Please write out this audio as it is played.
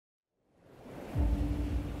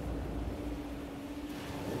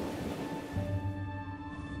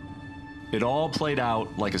It all played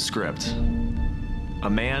out like a script. A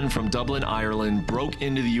man from Dublin, Ireland broke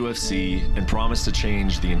into the UFC and promised to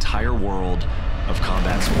change the entire world of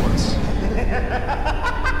combat sports.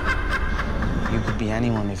 You could be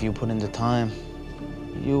anyone if you put in the time.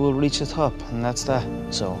 You will reach the top, and that's that.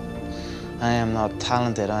 So, I am not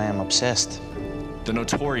talented, I am obsessed. The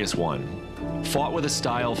Notorious one fought with a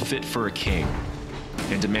style fit for a king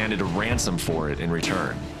and demanded a ransom for it in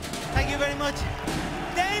return. Thank you very much.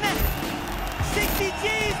 Dana, 60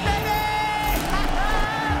 G's, baby!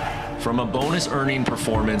 From a bonus-earning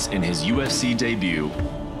performance in his UFC debut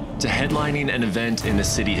to headlining an event in the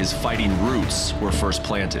city his fighting roots were first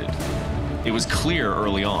planted, it was clear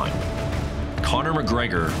early on, Conor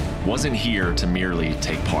McGregor wasn't here to merely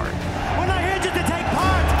take part. We're not here just to take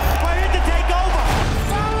part, we're here to take over.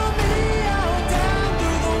 Follow me on down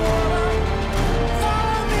through the water.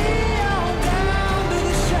 Follow me on down through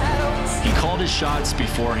the shadows. He called his shots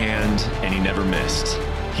beforehand, and he never missed.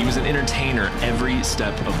 He was an entertainer every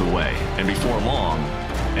step of the way, and before long,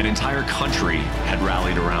 an entire country had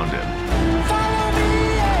rallied around him. Follow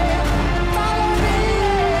me, yeah. Follow me,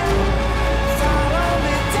 yeah. Follow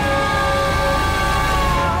me down.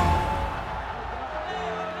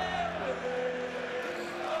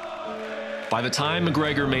 By the time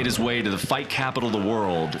McGregor made his way to the fight capital of the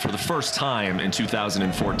world for the first time in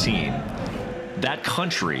 2014, that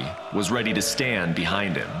country was ready to stand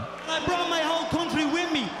behind him. I brought my whole country with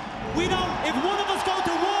me. We don't, if one of us go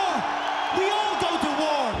to war, we all go to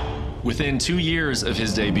war. Within 2 years of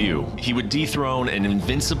his debut, he would dethrone an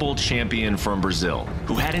invincible champion from Brazil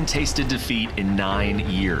who hadn't tasted defeat in 9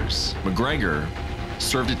 years. McGregor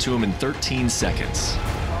served it to him in 13 seconds.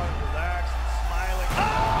 Relaxed, smiling.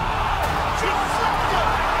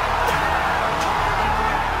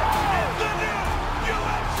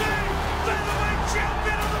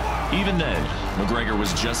 Even then, McGregor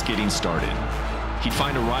was just getting started. He'd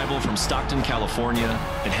find a rival from Stockton, California,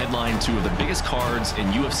 and headline 2 of the biggest cards in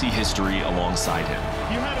UFC history alongside him.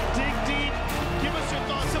 You had to dig deep. Give us your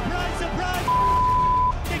thoughts. Surprise, surprise.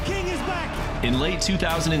 The king is back. In late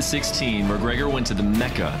 2016, McGregor went to the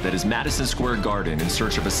Mecca that is Madison Square Garden in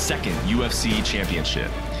search of a second UFC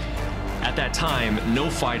championship. At that time,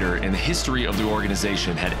 no fighter in the history of the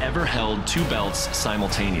organization had ever held 2 belts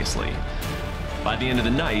simultaneously. By the end of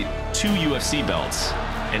the night, 2 UFC belts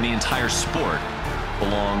and the entire sport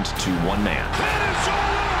belonged to one man. And it's all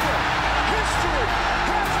over. History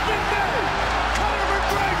has been made. Conor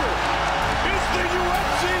McGregor is the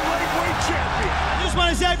UFC lightweight champion. I just want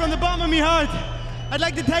to say from the bottom of my heart, I'd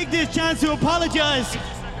like to take this chance to apologize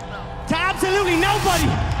to absolutely nobody.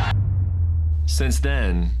 Since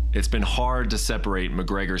then, it's been hard to separate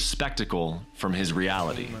McGregor's spectacle from his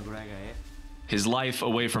reality. His life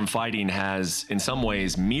away from fighting has, in some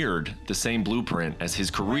ways, mirrored the same blueprint as his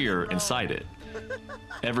career inside it.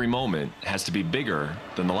 Every moment has to be bigger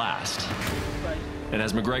than the last. And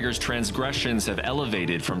as McGregor's transgressions have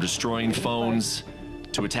elevated from destroying phones,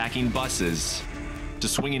 to attacking buses, to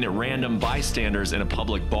swinging at random bystanders in a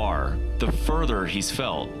public bar, the further he's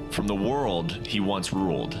felt from the world he once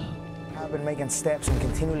ruled. I've been making steps and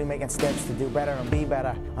continually making steps to do better and be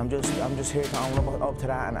better. I'm just here to own up to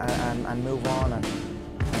that and move on and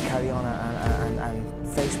carry on and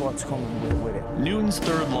face what's coming with it. Newton's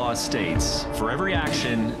third law states, for every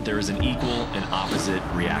action, there is an equal and opposite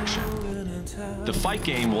reaction. The fight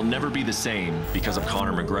game will never be the same because of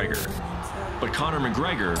Conor McGregor. But Conor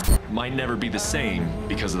McGregor might never be the same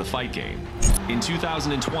because of the fight game. In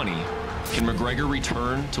 2020, can McGregor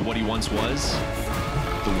return to what he once was?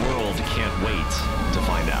 The world can't wait to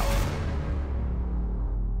find out.